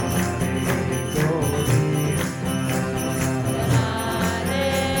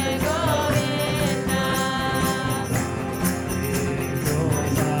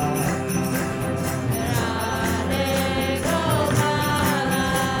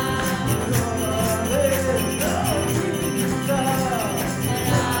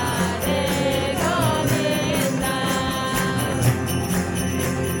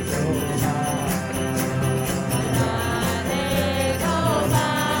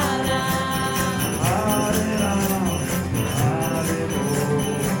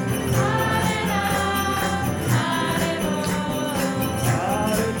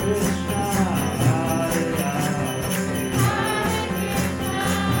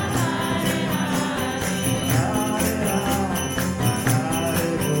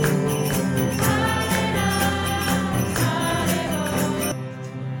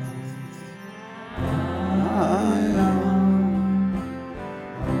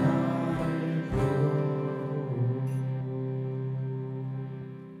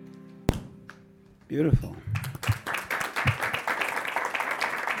Beautiful.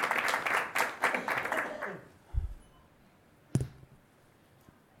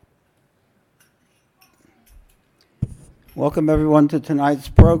 Welcome everyone to tonight's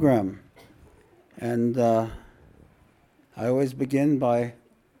program. And I always begin by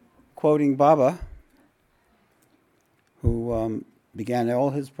quoting Baba, who began all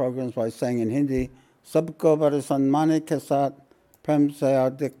his programs by saying in Hindi, Sabko bade sanmane ke saath prem se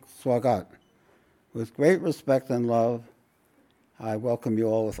hardik swagat. With great respect and love, I welcome you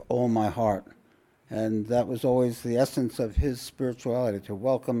all with all my heart. And that was always the essence of his spirituality, to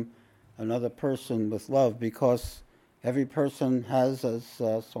welcome another person with love, because every person has, as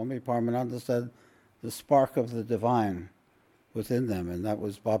Swami Paramananda said, the spark of the divine within them, and that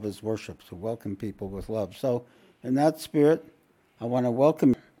was Baba's worship, to welcome people with love. So in that spirit, I want to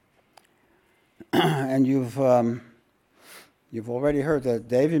welcome you. And you've already heard that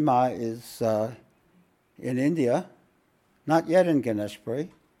Devi Ma is in India, not yet in Ganeshpuri.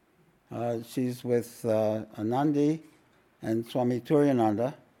 She's with Anandi and Swami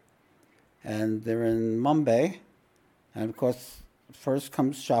Turiyananda, and they're in Mumbai. And of course, first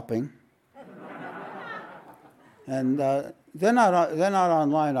comes shopping. And they're not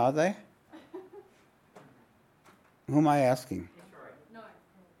online, are they? Who am I asking?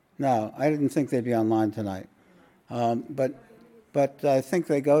 No, I didn't think they'd be online tonight. But I think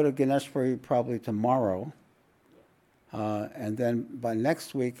they go to Ganeshpuri probably tomorrow. And then by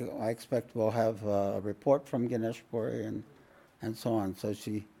next week, I expect we'll have a report from Ganeshpuri and so on.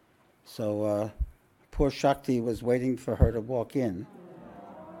 So poor Shakti was waiting for her to walk in.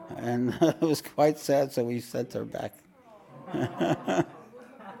 And it was quite sad, so we sent her back.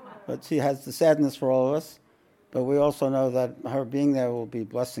 But she has the sadness for all of us. But we also know that her being there will be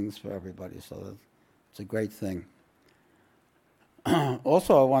blessings for everybody, so it's a great thing.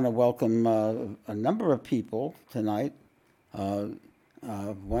 Also, I want to welcome a number of people tonight.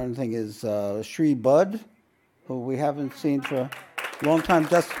 One thing is Sri Bud, who we haven't seen for a long time,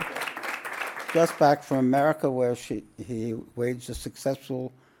 just back from America, where he waged a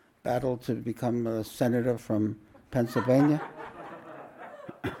successful battle to become a senator from Pennsylvania.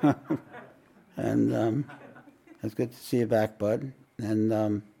 And it's good to see you back, Bud.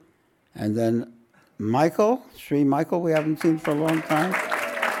 And then Michael, Sri Michael, we haven't seen for a long time.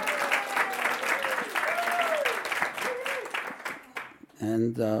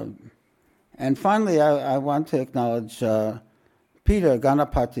 And finally, I want to acknowledge Peter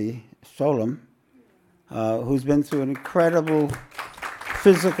Ganapati Solam, who's been through an incredible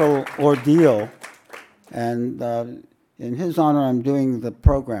physical ordeal. And in his honor, I'm doing the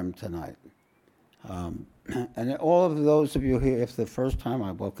program tonight. And all of those of you here, if the first time,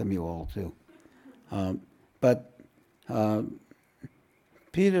 I welcome you all too. But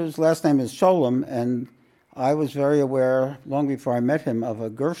Peter's last name is Sholem, and I was very aware, long before I met him, of a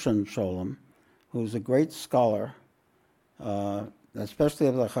Gershon Sholem, who's a great scholar, especially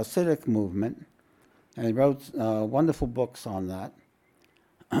of the Hasidic movement, and he wrote wonderful books on that.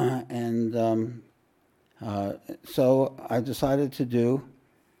 So I decided to do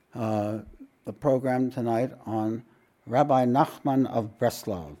a program tonight on Rabbi Nachman of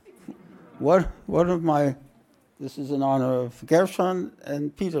Breslov. This is in honor of Gershon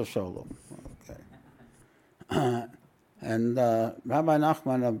and Peter Sholem. Okay. And Rabbi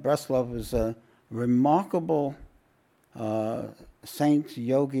Nachman of Breslov is a remarkable saint,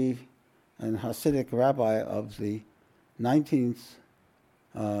 yogi, and Hasidic rabbi of the 19th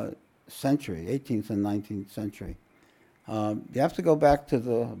century, 18th and 19th century. You have to go back to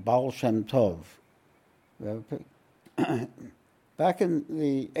the Baal Shem Tov. Back in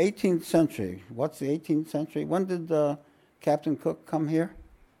the 18th century, what's the 18th century? When did Captain Cook come here?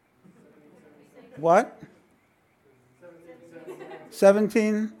 What?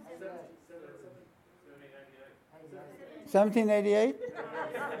 1788?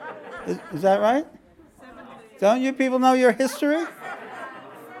 Is that right? Don't you people know your history?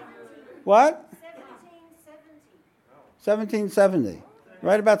 What? 1770.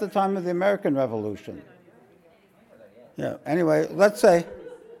 Right about the time of the American Revolution. Yeah, anyway, let's say,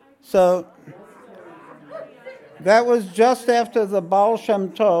 so that was just after the Baal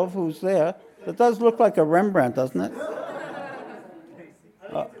Shem Tov, who's there. It does look like a Rembrandt, doesn't it?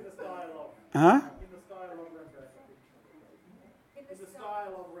 Huh?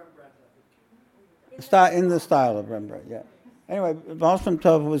 In the style of Rembrandt, yeah. Anyway, Baal Shem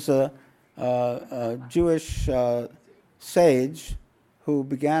Tov was a Jewish sage who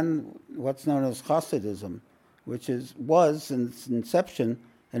began what's known as Hasidism, which was in its inception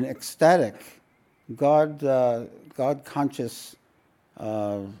an ecstatic, God-conscious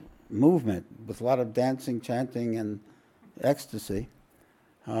movement with a lot of dancing, chanting, and ecstasy.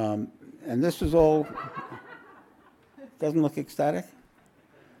 And this was all, doesn't look ecstatic?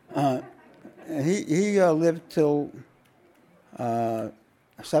 He lived till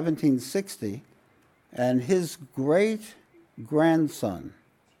 1760, and his great-grandson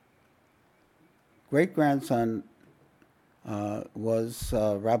was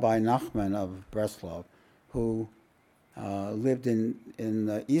Rabbi Nachman of Breslov, who lived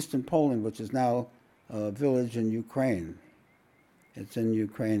in eastern Poland, which is now a village in Ukraine. It's in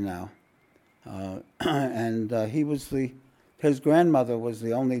Ukraine now. And his grandmother was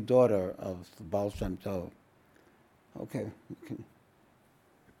the only daughter of the Baal Shem Tov. Okay.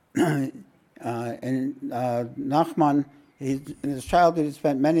 And Nachman, in his childhood, he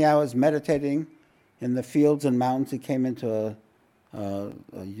spent many hours meditating in the fields and mountains. He came into a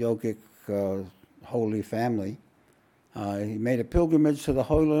yogic, holy family. He made a pilgrimage to the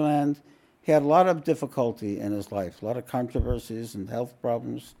Holy Land. He had a lot of difficulty in his life, a lot of controversies and health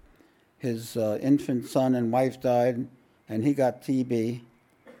problems. His infant son and wife died, and he got TB.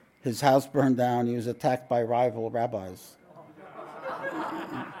 His house burned down. He was attacked by rival rabbis.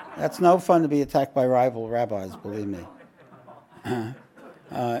 That's no fun to be attacked by rival rabbis, believe me. And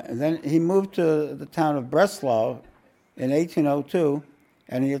then he moved to the town of Breslov in 1802,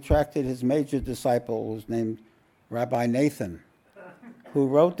 and he attracted his major disciple, who was named Rabbi Nathan, who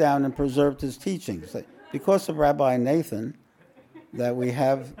wrote down and preserved his teachings. Because of Rabbi Nathan, that we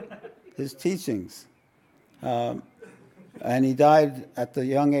have his teachings. And he died at the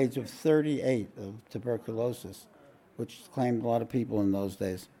young age of 38 of tuberculosis, which claimed a lot of people in those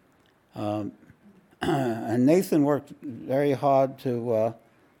days. And Nathan worked very hard to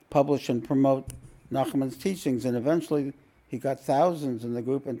publish and promote Nachman's teachings, and eventually he got thousands in the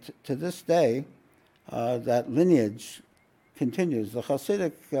group, and to this day, that lineage continues. The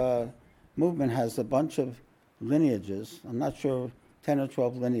Hasidic movement has a bunch of lineages. I'm not sure, 10 or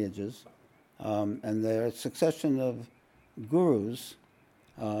 12 lineages, and they're a succession of gurus.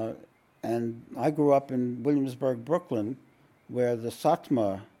 And I grew up in Williamsburg, Brooklyn, where the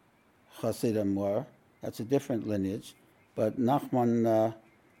Satmar Hasidim were. That's a different lineage. But Nachman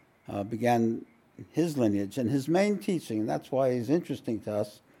began his lineage. And his main teaching, and that's why he's interesting to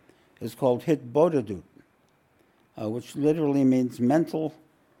us, is called Hitbodedut, which literally means mental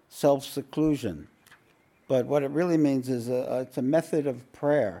self-seclusion. But what it really means is it's a method of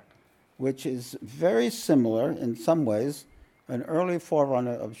prayer, which is very similar in some ways, an early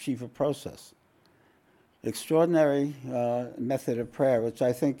forerunner of Shiva process. Extraordinary method of prayer, which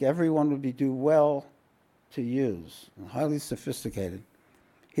I think everyone would do well to use, highly sophisticated.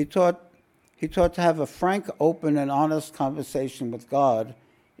 He taught to have a frank, open, and honest conversation with God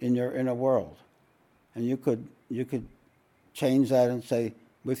in your inner world. And you could change that and say,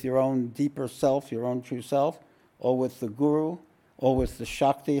 with your own deeper self, your own true self, or with the guru, or with the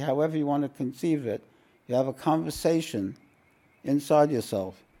Shakti, however you want to conceive it. You have a conversation inside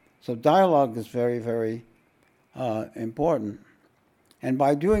yourself. So dialogue is very, very important. And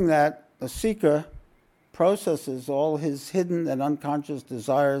by doing that, the seeker processes all his hidden and unconscious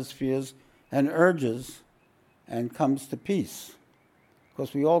desires, fears, and urges, and comes to peace.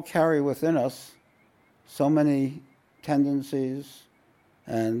 Because we all carry within us so many tendencies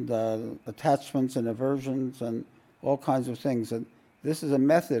and attachments and aversions and all kinds of things. And this is a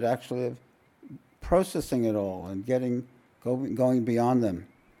method, actually, of processing it all and going beyond them.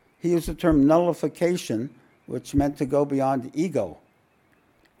 He used the term nullification, which meant to go beyond ego.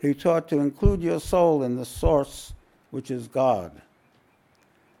 He taught to include your soul in the source, which is God.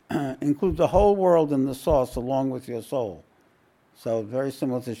 Include the whole world in the source along with your soul. So very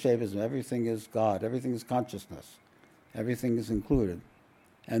similar to Shaivism. Everything is God. Everything is consciousness. Everything is included.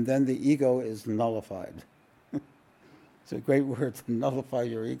 And then the ego is nullified. It's a great word, to nullify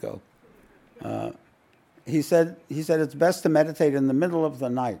your ego. He said it's best to meditate in the middle of the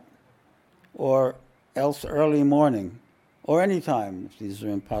night, or else early morning, or any time if these are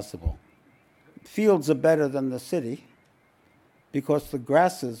impossible. Fields are better than the city because the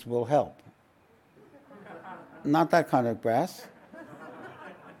grasses will help. Not that kind of grass.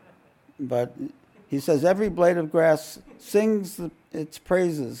 But he says every blade of grass sings its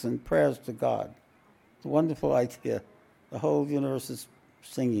praises and prayers to God. It's a wonderful idea. The whole universe is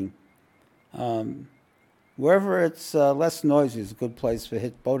singing. Wherever it's less noisy is a good place for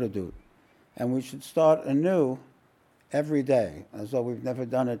Hitbodedut. And we should start anew every day, as though we've never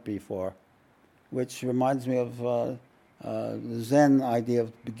done it before, which reminds me of the Zen idea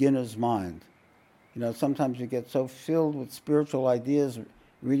of beginner's mind. You know, sometimes you get so filled with spiritual ideas,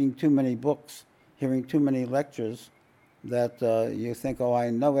 reading too many books, hearing too many lectures, that you think, oh, I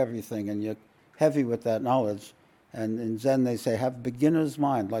know everything, and you're heavy with that knowledge. And in Zen they say, have beginner's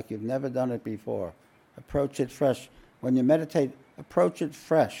mind, like you've never done it before. Approach it fresh. When you meditate, approach it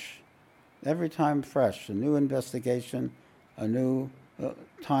fresh. Every time fresh, a new investigation, a new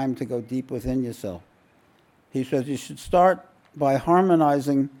time to go deep within yourself. He says you should start by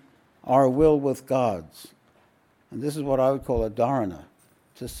harmonizing our will with God's. And this is what I would call a dharana,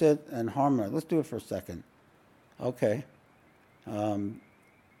 to sit and harmonize. Let's do it for a second. Okay.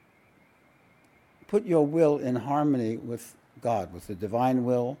 Put your will in harmony with God, with the divine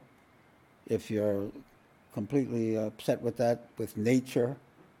will. If you're completely upset with that, with nature,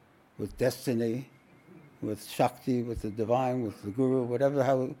 with destiny, with Shakti, with the divine, with the Guru,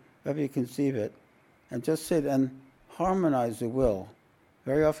 however you conceive it, and just sit and harmonize the will.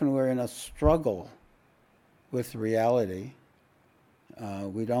 Very often we're in a struggle with reality.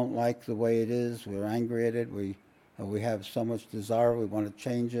 We don't like the way it is. We're angry at it. We have so much desire. We want to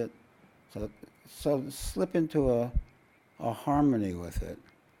change it. So slip into a harmony with it.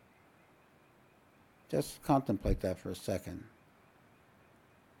 Just contemplate that for a second.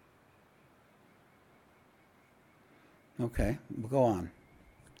 Okay, we'll go on.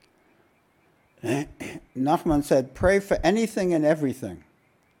 Nachman said, pray for anything and everything.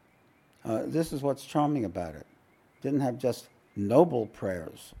 This is what's charming about it. Didn't have just noble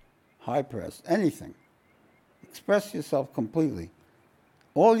prayers, high prayers, anything. Express yourself completely.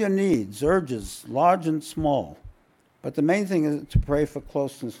 All your needs, urges, large and small. But the main thing is to pray for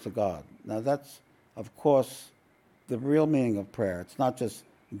closeness to God. Now that's, of course, the real meaning of prayer. It's not just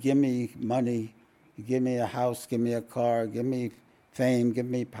give me money, give me a house, give me a car, give me fame, give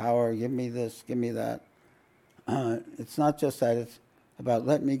me power, give me this, give me that. It's not just that. It's about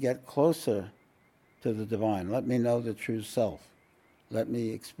let me get closer to the divine. Let me know the true self. Let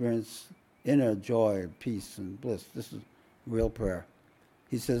me experience inner joy, peace, and bliss. This is real prayer.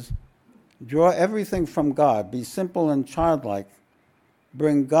 He says, draw everything from God. Be simple and childlike.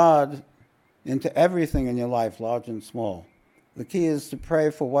 Bring God into everything in your life, large and small. The key is to pray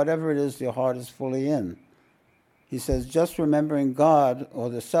for whatever it is your heart is fully in. He says, just remembering God or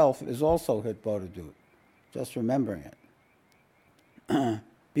the self is also Hitbodhidut. Just remembering it.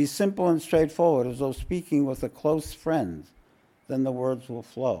 Be simple and straightforward, as though speaking with a close friend. Then the words will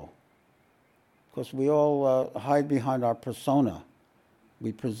flow. Because we all hide behind our persona.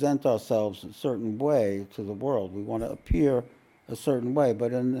 We present ourselves a certain way to the world. We want to appear a certain way.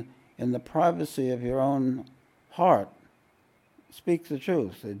 But in the privacy of your own heart, speak the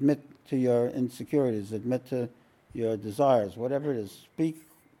truth. Admit to your insecurities. Admit to your desires. Whatever it is,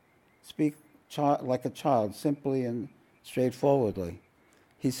 speak like a child, simply and straightforwardly.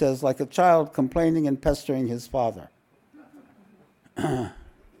 He says, like a child complaining and pestering his father.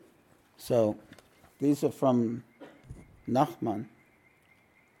 So, these are from Nachman.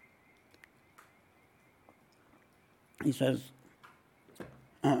 He says,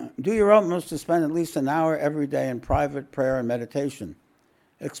 do your utmost to spend at least an hour every day in private prayer and meditation.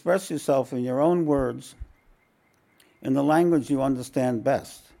 Express yourself in your own words, in the language you understand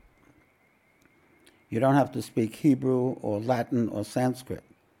best. You don't have to speak Hebrew or Latin or Sanskrit.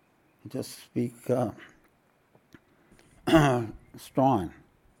 You just speak strong.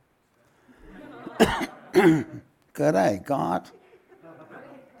 Good day, God.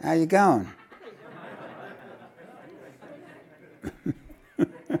 How you going?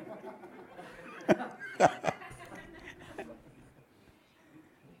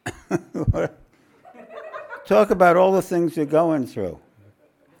 Talk about all the things you're going through.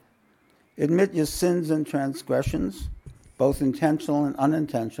 Admit your sins and transgressions, both intentional and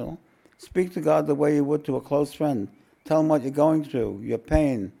unintentional. Speak to God the way you would to a close friend. Tell him what you're going through, your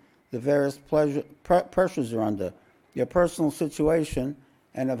pain, the various pressures you're under, your personal situation,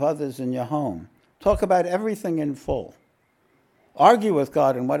 and of others in your home. Talk about everything in full. Argue with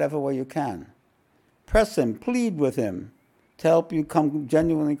God in whatever way you can. Press him, plead with him to help you come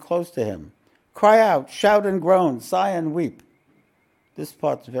genuinely close to him. Cry out, shout and groan, sigh and weep. This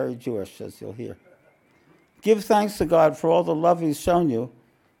part's very Jewish, as you'll hear. Give thanks to God for all the love he's shown you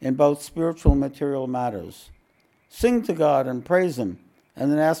in both spiritual and material matters. Sing to God and praise him,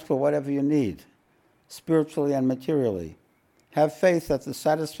 and then ask for whatever you need, spiritually and materially. Have faith that the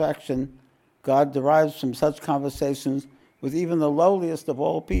satisfaction God derives from such conversations with even the lowliest of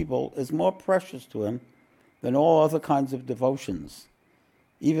all people is more precious to him than all other kinds of devotions,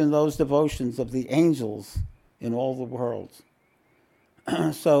 even those devotions of the angels in all the worlds.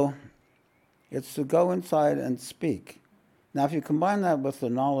 So it's to go inside and speak. Now, if you combine that with the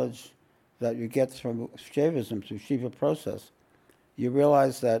knowledge that you get from Shaivism, through Shiva process, you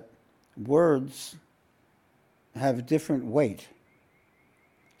realize that words have different weight.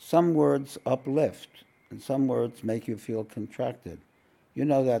 Some words uplift, and some words make you feel contracted. You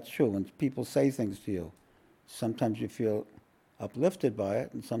know that's true. When people say things to you, sometimes you feel uplifted by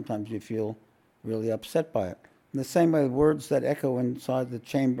it, and sometimes you feel really upset by it. In the same way, words that echo inside the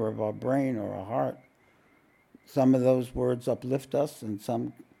chamber of our brain or our heart, some of those words uplift us and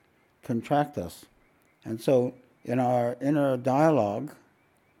some contract us. And so in our inner dialogue,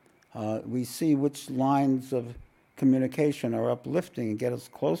 we see which lines of communication are uplifting and get us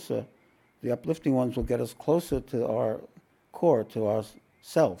closer. The uplifting ones will get us closer to our core, to our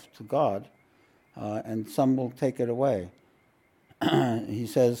self, to God, and some will take it away. He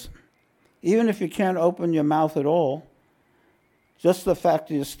says, even if you can't open your mouth at all, just the fact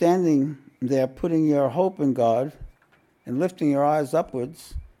that you're standing there putting your hope in God and lifting your eyes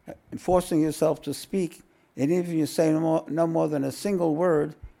upwards and forcing yourself to speak, and even if you say no more than a single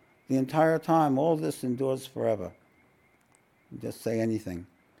word, the entire time, all this endures forever. Just say anything.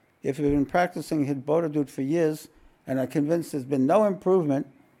 If you've been practicing Hit Bodhidut for years and are convinced there's been no improvement,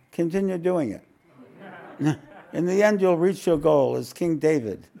 continue doing it. In the end, you'll reach your goal, as King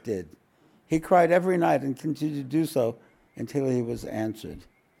David did. He cried every night and continued to do so until he was answered.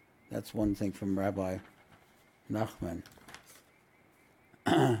 That's one thing from Rabbi Nachman.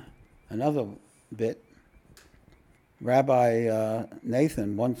 Another bit, Rabbi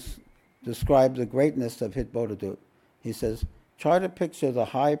Nathan once described the greatness of Hit Bodhidut. He says, try to picture the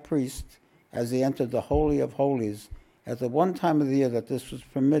high priest as he entered the Holy of Holies at the one time of the year that this was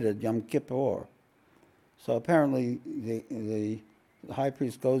permitted, Yom Kippur. So apparently the high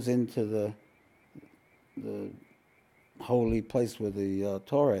priest goes into the holy place where the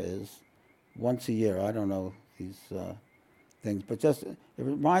Torah is once a year. I don't know these things, but just it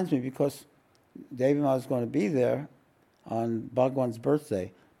reminds me because David was going to be there on Bhagwan's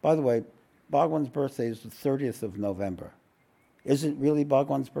birthday. By the way, Bhagwan's birthday is the 30th of November. Is it really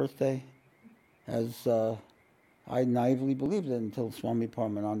Bhagwan's birthday? As I naively believed it until Swami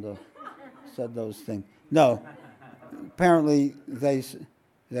Paramananda said those things. No, apparently they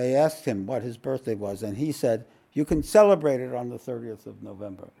asked him what his birthday was, and he said, you can celebrate it on the 30th of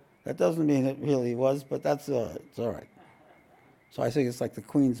November. That doesn't mean it really was, but it's all right. So I think it's like the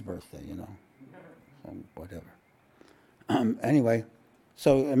Queen's birthday, so whatever. Anyway,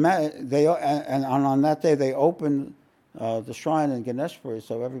 so and on that day they opened the shrine in Ganeshpuri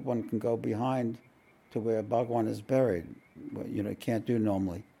so everyone can go behind to where Bhagwan is buried, what you can't do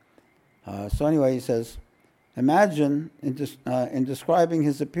normally. So anyway, he says, imagine in describing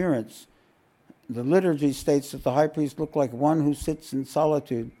his appearance, the liturgy states that the high priest looked like one who sits in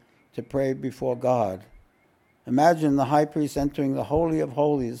solitude to pray before God. Imagine the high priest entering the Holy of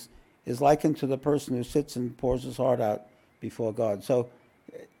Holies is likened to the person who sits and pours his heart out before God. So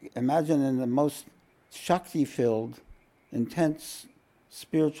imagine in the most Shakti-filled, intense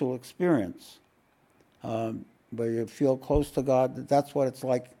spiritual experience where you feel close to God, that's what it's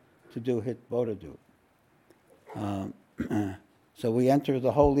like to do Hit Bodhidut. So we enter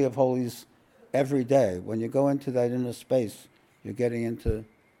the Holy of Holies every day. When you go into that inner space, you're getting into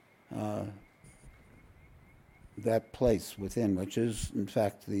that place within, which is, in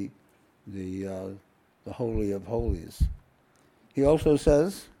fact, the Holy of Holies. He also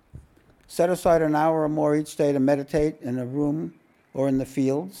says, set aside an hour or more each day to meditate in a room or in the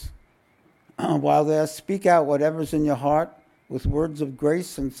fields. While there, speak out whatever's in your heart with words of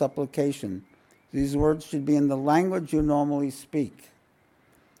grace and supplication. These words should be in the language you normally speak,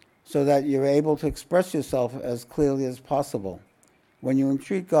 so that you're able to express yourself as clearly as possible. When you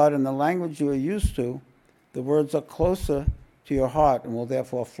entreat God in the language you are used to, the words are closer to your heart and will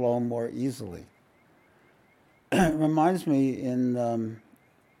therefore flow more easily. It reminds me in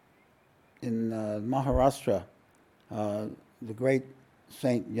Maharashtra, the great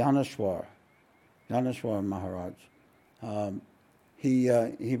Saint Yaneshwar Maharaj.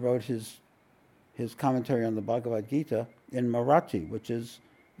 He wrote his commentary on the Bhagavad Gita in Marathi, which is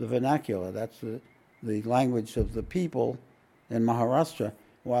the vernacular. That's the language of the people in Maharashtra,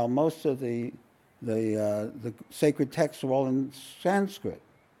 while most of the sacred texts are all in Sanskrit.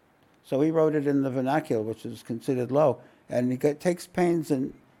 So he wrote it in the vernacular, which is considered low. And he takes pains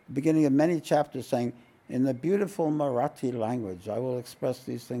in the beginning of many chapters saying, in the beautiful Marathi language, I will express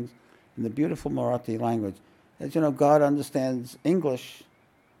these things in the beautiful Marathi language. As you know, God understands English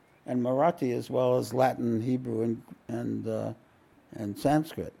and Marathi as well as Latin, Hebrew, and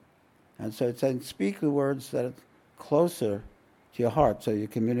Sanskrit. And so it's saying, speak the words that are closer to your heart so your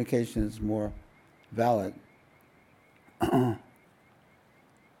communication is more valid.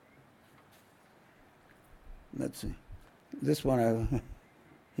 Let's see. This one,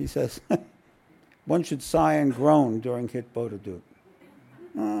 he says, one should sigh and groan during Hitbodedut.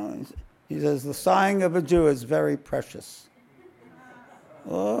 He says, the sighing of a Jew is very precious.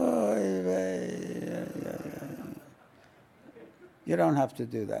 Oh, you don't have to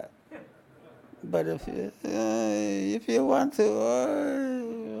do that. But if you want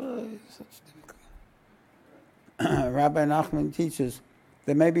to, Rabbi Nachman teaches,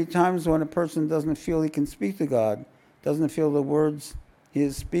 there may be times when a person doesn't feel he can speak to God, doesn't feel the words he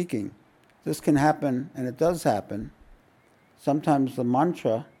is speaking. This can happen, and it does happen. Sometimes the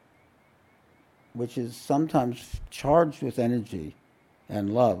mantra, which is sometimes charged with energy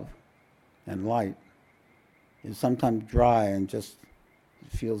and love and light, is sometimes dry and just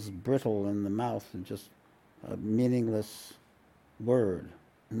feels brittle in the mouth and just a meaningless word.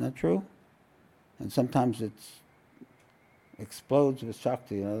 Isn't that true? And sometimes it explodes with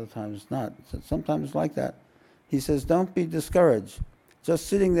Shakti and other times not. So sometimes like that. He says, don't be discouraged. Just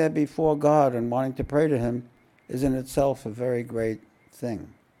sitting there before God and wanting to pray to Him is in itself a very great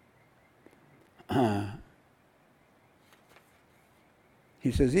thing.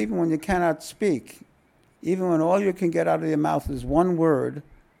 He says, even when you cannot speak, even when all you can get out of your mouth is one word,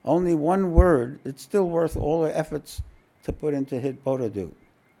 only one word, it's still worth all the efforts to put into Hitbodedut.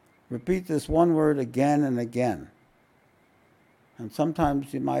 Repeat this one word again and again. And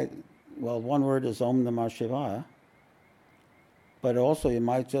sometimes you might, one word is Om Namah Shivaya, but also you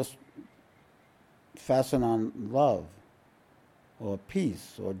might just fasten on love, or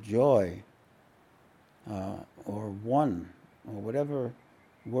peace, or joy, or one, or whatever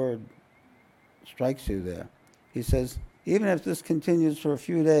word strikes you there. He says, even if this continues for a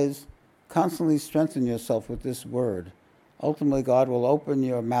few days, constantly strengthen yourself with this word. Ultimately, God will open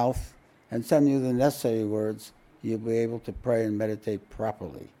your mouth and send you the necessary words. You'll be able to pray and meditate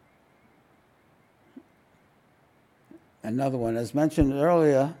properly. Another one, as mentioned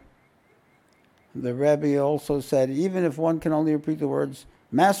earlier, the Rebbe also said, even if one can only repeat the words,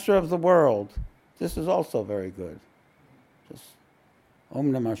 Master of the world, this is also very good. Just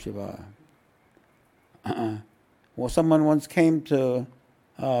Om Namah Shivaya. Well, someone once came to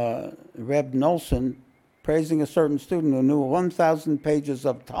Reb Nolson praising a certain student who knew 1,000 pages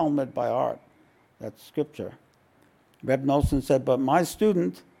of Talmud by heart. That's scripture. Reb Nolson said, but my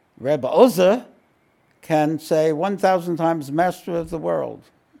student, Reb Ozer, can say 1,000 times Master of the world.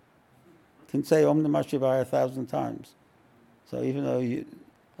 Can say Om Namah Shivaya 1,000 times. So even though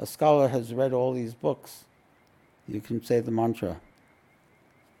a scholar has read all these books, you can say the mantra.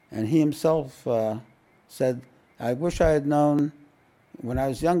 And he himself said, I wish I had known when I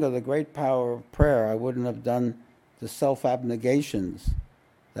was younger the great power of prayer. I wouldn't have done the self-abnegations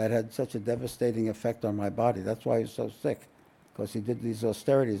that had such a devastating effect on my body. That's why he was so sick, because he did these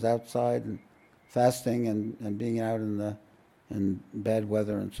austerities outside and fasting and being out in bad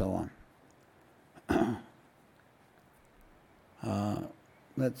weather and so on.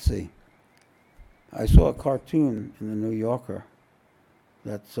 Let's see. I saw a cartoon in the New Yorker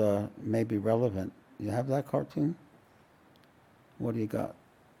that's maybe relevant. You have that cartoon? What do you got?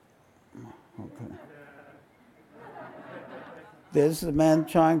 Okay. There's a man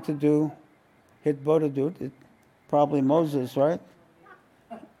trying to do Hitbodedut, probably Moses, right?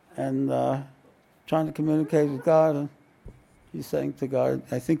 And trying to communicate with God. And he's saying to God,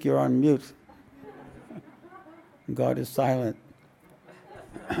 I think you're on mute. And God is silent.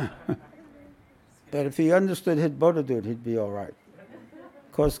 But if he understood Hitbodedut, he'd be all right.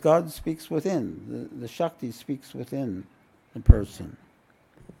 Of course, God speaks within. The Shakti speaks within the person.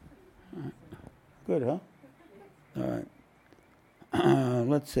 Good, huh? All right.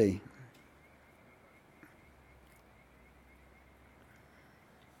 Let's see.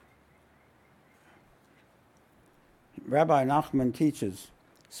 Rabbi Nachman teaches,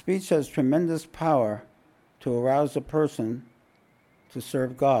 speech has tremendous power to arouse a person to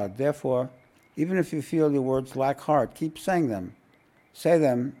serve God. Therefore, even if you feel your words lack heart, keep saying them. Say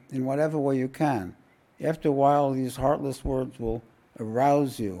them in whatever way you can. After a while, these heartless words will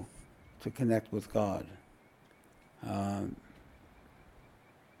arouse you to connect with God.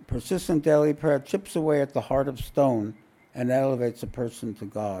 Persistent daily prayer chips away at the heart of stone and elevates a person to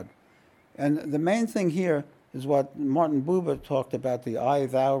God. And the main thing here is what Martin Buber talked about, the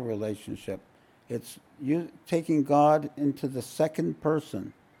I-thou relationship. It's you taking God into the second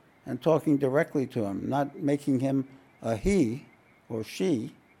person and talking directly to him, not making him a he or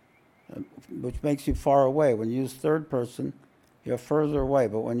she, which makes you far away. When you use third person, you're further away.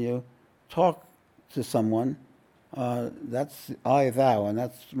 But when you talk to someone, that's I-thou, and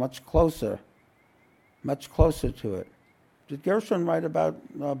that's much closer to it. Did Gershon write about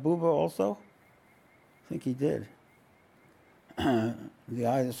Buber also? I think he did.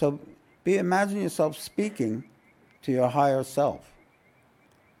 So Imagine yourself speaking to your higher self,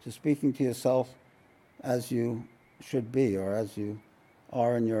 to speaking to yourself as you should be or as you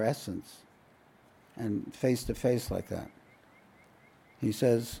are in your essence, and face to face like that. He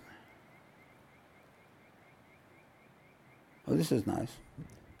says, oh, this is nice.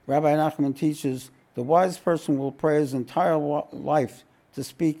 Rabbi Nachman teaches, the wise person will pray his entire life to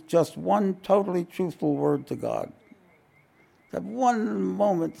speak just one totally truthful word to God. That one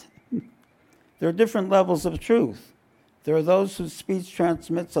moment. There are different levels of truth. There are those whose speech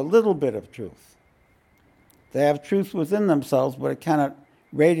transmits a little bit of truth. They have truth within themselves, but it cannot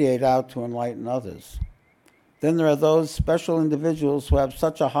radiate out to enlighten others. Then there are those special individuals who have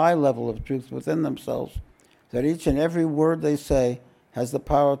such a high level of truth within themselves that each and every word they say has the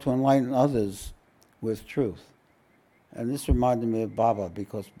power to enlighten others with truth. And this reminded me of Baba,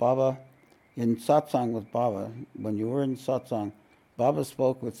 because Baba, in satsang with Baba, when you were in satsang, Baba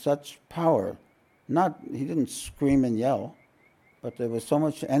spoke with such power. He didn't scream and yell, but there was so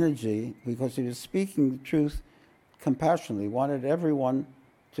much energy because he was speaking the truth compassionately. He wanted everyone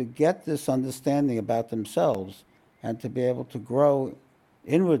to get this understanding about themselves and to be able to grow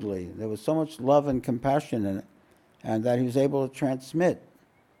inwardly. There was so much love and compassion in it, and that he was able to transmit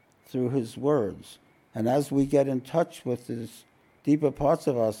through his words. And as we get in touch with these deeper parts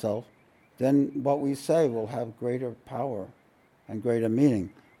of ourselves, then what we say will have greater power and greater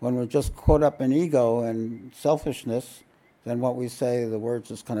meaning. When we're just caught up in ego and selfishness, then what we say, the words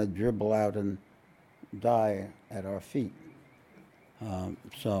just kind of dribble out and die at our feet.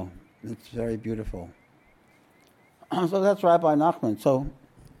 So it's very beautiful. So that's Rabbi Nachman. So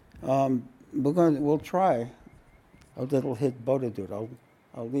we'll try a little hit Bodhidut.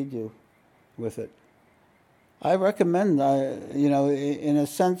 I'll lead you with it. I recommend, in a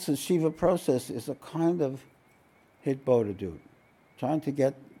sense, the Shiva process is a kind of hit Bodhidut, trying to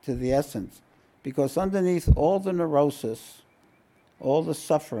get to the essence. Because underneath all the neurosis, all the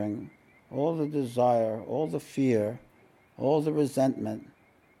suffering, all the desire, all the fear, all the resentment,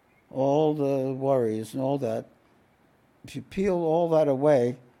 all the worries and all that, if you peel all that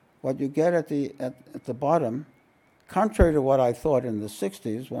away, what you get at the bottom, contrary to what I thought in the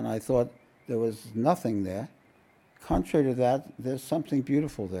 60s, when I thought there was nothing there, contrary to that, there's something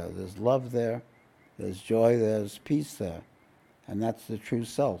beautiful there. There's love there, there's joy, there's peace there. And that's the true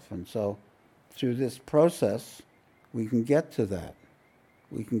self. And so through this process, we can get to that.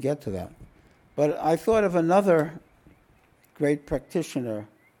 We can get to that. But I thought of another great practitioner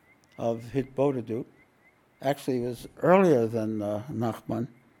of Hit Bodhidut. Actually, it was earlier than Nachman.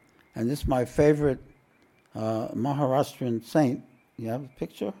 And this is my favorite Maharashtrian saint. You have a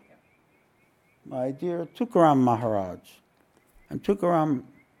picture? My dear Tukaram Maharaj. And Tukaram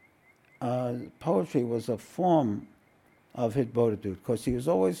poetry was a form of Hit Bodhidut, because he was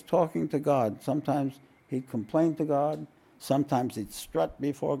always talking to God. Sometimes he'd complain to God, sometimes he'd strut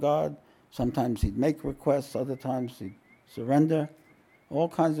before God, sometimes he'd make requests, other times he'd surrender, all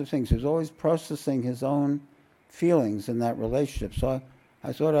kinds of things. He was always processing his own feelings in that relationship. So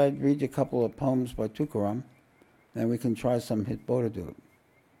I thought I'd read you a couple of poems by Tukaram, then we can try some Hit Bodhidut.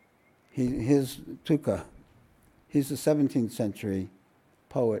 Here's Tuka. He's a 17th century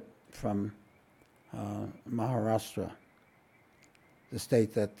poet from Maharashtra, the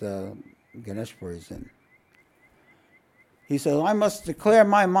state that Ganeshpuri is in. He says, I must declare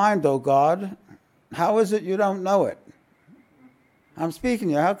my mind, O God. How is it you don't know it? I'm speaking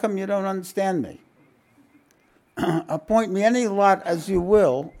to you. How come you don't understand me? Appoint me any lot as you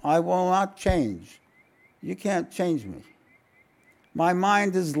will. I will not change. You can't change me. My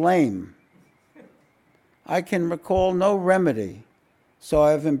mind is lame. I can recall no remedy, so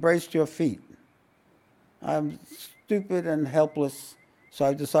I have embraced your feet. I'm stupid and helpless, so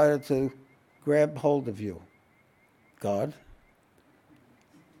I've decided to grab hold of you, God.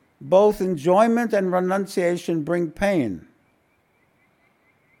 Both enjoyment and renunciation bring pain.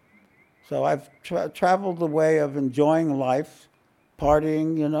 So I've traveled the way of enjoying life,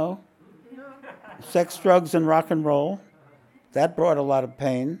 partying, sex, drugs, and rock and roll. That brought a lot of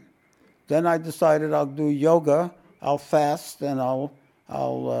pain. Then I decided I'll do yoga, I'll fast, and I'll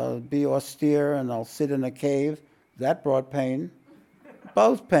be austere, and I'll sit in a cave. That brought pain.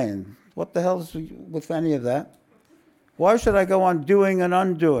 Both pain. What the hell is with any of that? Why should I go on doing and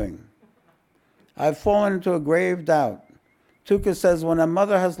undoing? I've fallen into a grave doubt. Tuka says when a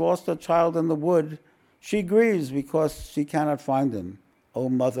mother has lost her child in the wood, she grieves because she cannot find him. O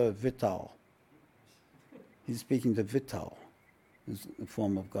Mother Vital. He's speaking to Vital, is the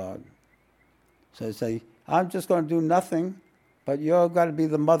form of God. So I say, I'm just going to do nothing, but you've got to be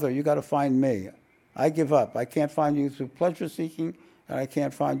the mother. You've got to find me. I give up. I can't find you through pleasure seeking. that I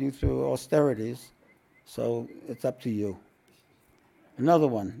can't find you through austerities, so it's up to you. Another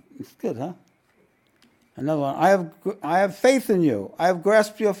one. It's good, huh? Another one. I have faith in you. I have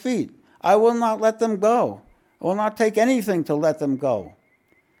grasped your feet. I will not let them go. I will not take anything to let them go.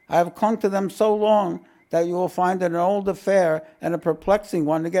 I have clung to them so long that you will find it an old affair and a perplexing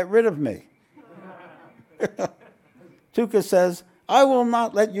one to get rid of me. Tuka says, I will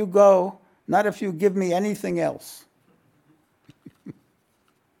not let you go, not if you give me anything else.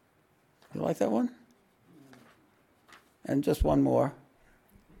 You like that one? And just one more.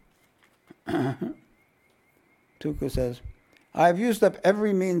 Tuka says, I have used up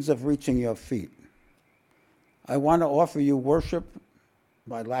every means of reaching your feet. I want to offer you worship,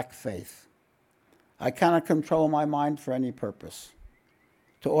 but I lack faith. I cannot control my mind for any purpose.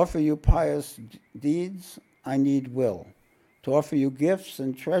 To offer you pious deeds, I need will. To offer you gifts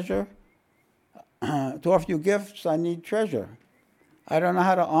and treasure, I need treasure. I don't know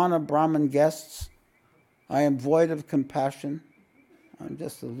how to honor Brahmin guests. I am void of compassion. I'm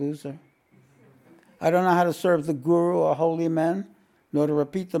just a loser. I don't know how to serve the guru or holy men, nor to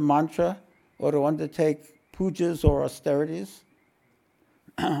repeat the mantra, or to undertake pujas or austerities.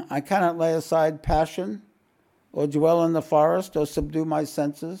 I cannot lay aside passion, or dwell in the forest, or subdue my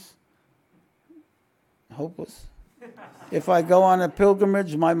senses. Hopeless. If I go on a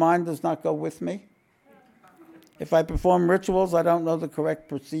pilgrimage, my mind does not go with me. If I perform rituals, I don't know the correct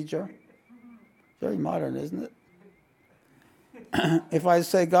procedure. Very modern, isn't it? If I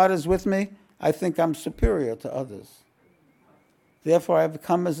say God is with me, I think I'm superior to others. Therefore, I have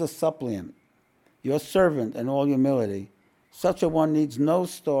come as a suppliant, your servant in all humility. Such a one needs no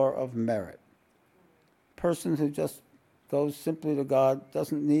store of merit. Person who just goes simply to God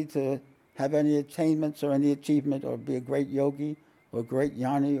doesn't need to have any attainments or any achievement or be a great yogi or great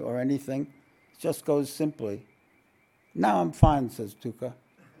jnani or anything. Just goes simply. Now I'm fine, says Tuka.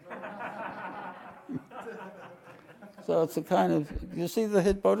 So it's a kind of, you see the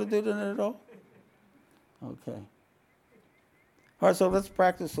hit Bodhidharma in it at all? Okay. All right, so let's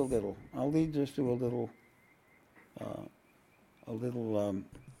practice a little. I'll lead us to a little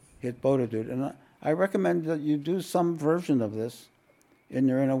hit Bodhidharma. And I recommend that you do some version of this in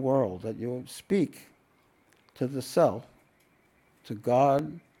your inner world, that you speak to the self, to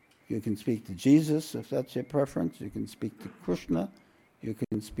God. You can speak to Jesus, if that's your preference. You can speak to Krishna. You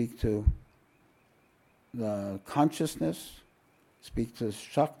can speak to the consciousness, speak to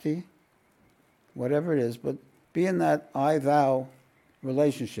Shakti, whatever it is, but be in that I-thou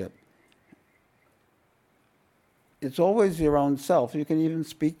relationship. It's always your own self. You can even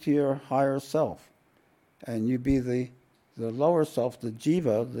speak to your higher self, and you be the lower self, the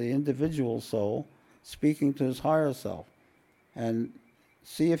jiva, the individual soul, speaking to his higher self. And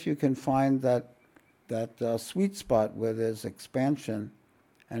see if you can find that sweet spot where there's expansion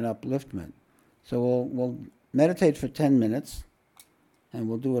and upliftment. So we'll meditate for 10 minutes, and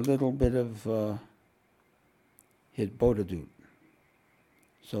we'll do a little bit of hit Bodhidharma.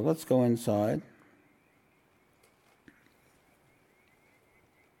 So let's go inside.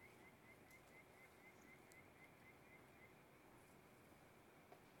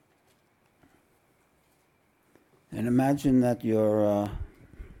 And imagine that you're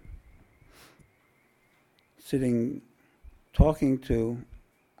sitting, talking to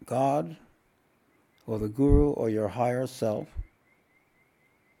God, or the Guru, or your higher self,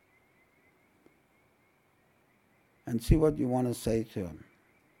 and see what you want to say to him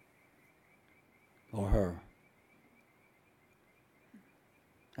or her.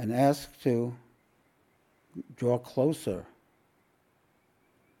 And ask to draw closer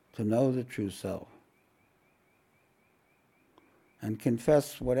to know the true self. And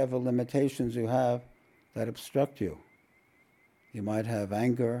confess whatever limitations you have that obstruct you. You might have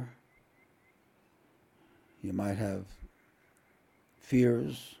anger. You might have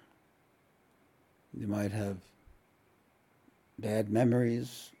fears. You might have bad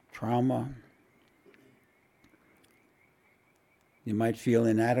memories, trauma. You might feel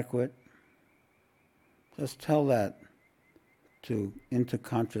inadequate. Just tell that into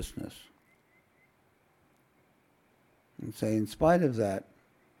consciousness. And say, in spite of that,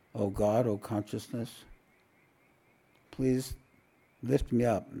 O God, O consciousness, please lift me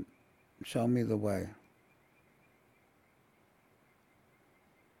up and show me the way.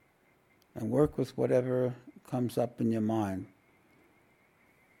 And work with whatever comes up in your mind.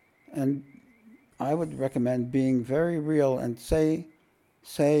 And I would recommend being very real and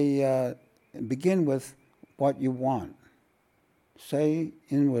begin with what you want. Say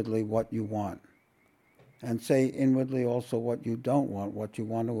inwardly what you want. And say inwardly also what you don't want, what you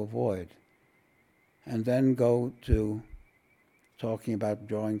want to avoid. And then go to talking about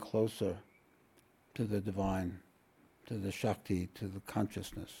drawing closer to the divine, to the Shakti, to the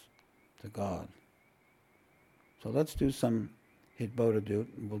consciousness, to God. So let's do some Hitbodhidut.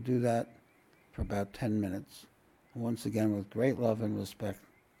 We'll do that for about 10 minutes. And once again, with great love and respect,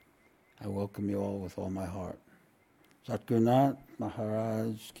 I welcome you all with all my heart. Satguru Nath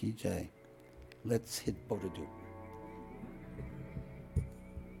Maharaj Ki Jai. Let's Hitbodhidut.